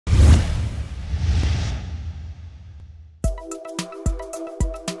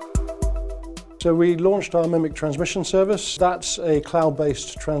So we launched our Mimic transmission service. That's a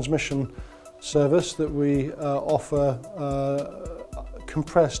cloud-based transmission service that we offer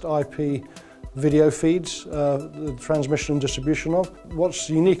compressed IP video feeds, the transmission and distribution of. What's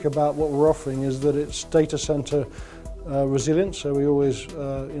unique about what we're offering is that it's data center resilient, so we always,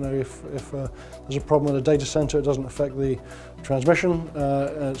 if there's a problem in a data center, it doesn't affect the transmission.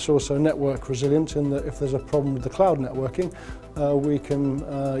 It's also network resilient in that if there's a problem with the cloud networking, we can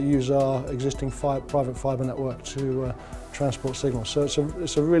use our existing private fiber network to transport signals. So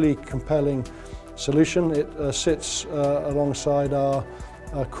it's a really compelling solution. It sits alongside our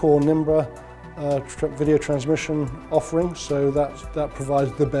core Nimbra video transmission offering, so that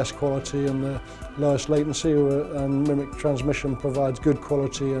provides the best quality and the lowest latency, and Mimic transmission provides good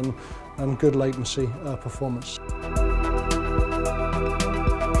quality and good latency performance.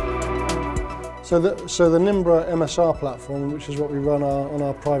 So the Nimbra MSR platform, which is what we run on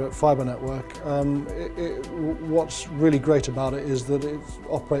our private fiber network, what's really great about it is that it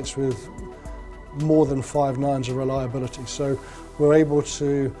operates with more than 5 nines of reliability. So we're able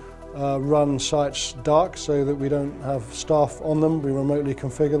to run sites dark so that we don't have staff on them. We remotely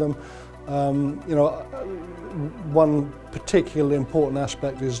configure them. One particularly important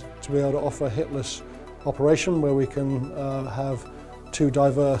aspect is to be able to offer hitless operation, where we can have 2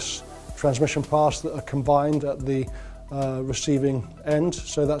 diverse transmission paths that are combined at the receiving end.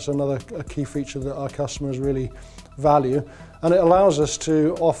 So that's another key feature that our customers really value. And it allows us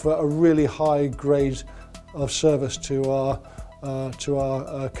to offer a really high grade of service to our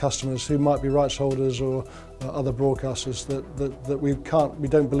customers who might be rights holders or other broadcasters that we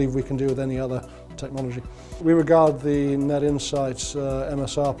don't believe we can do with any other technology. We regard the Net Insight's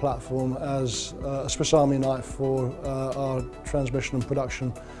MSR platform as a Swiss Army knife for our transmission and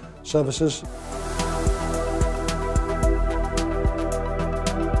production services.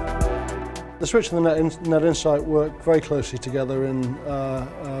 The Switch and the Net Insight work very closely together in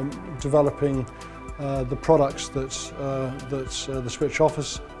developing the products that the Switch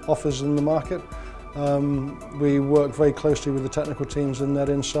offers in the market. We work very closely with the technical teams in Net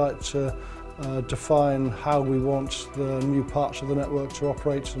Insight to define how we want the new parts of the network to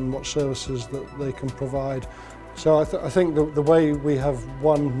operate and what services that they can provide. So I think the way we have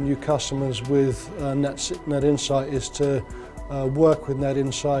won new customers with Net Insight is to work with Net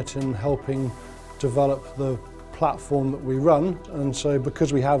Insight in helping develop the platform that we run, and so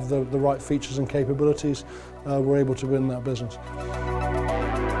because we have the right features and capabilities, we're able to win that business.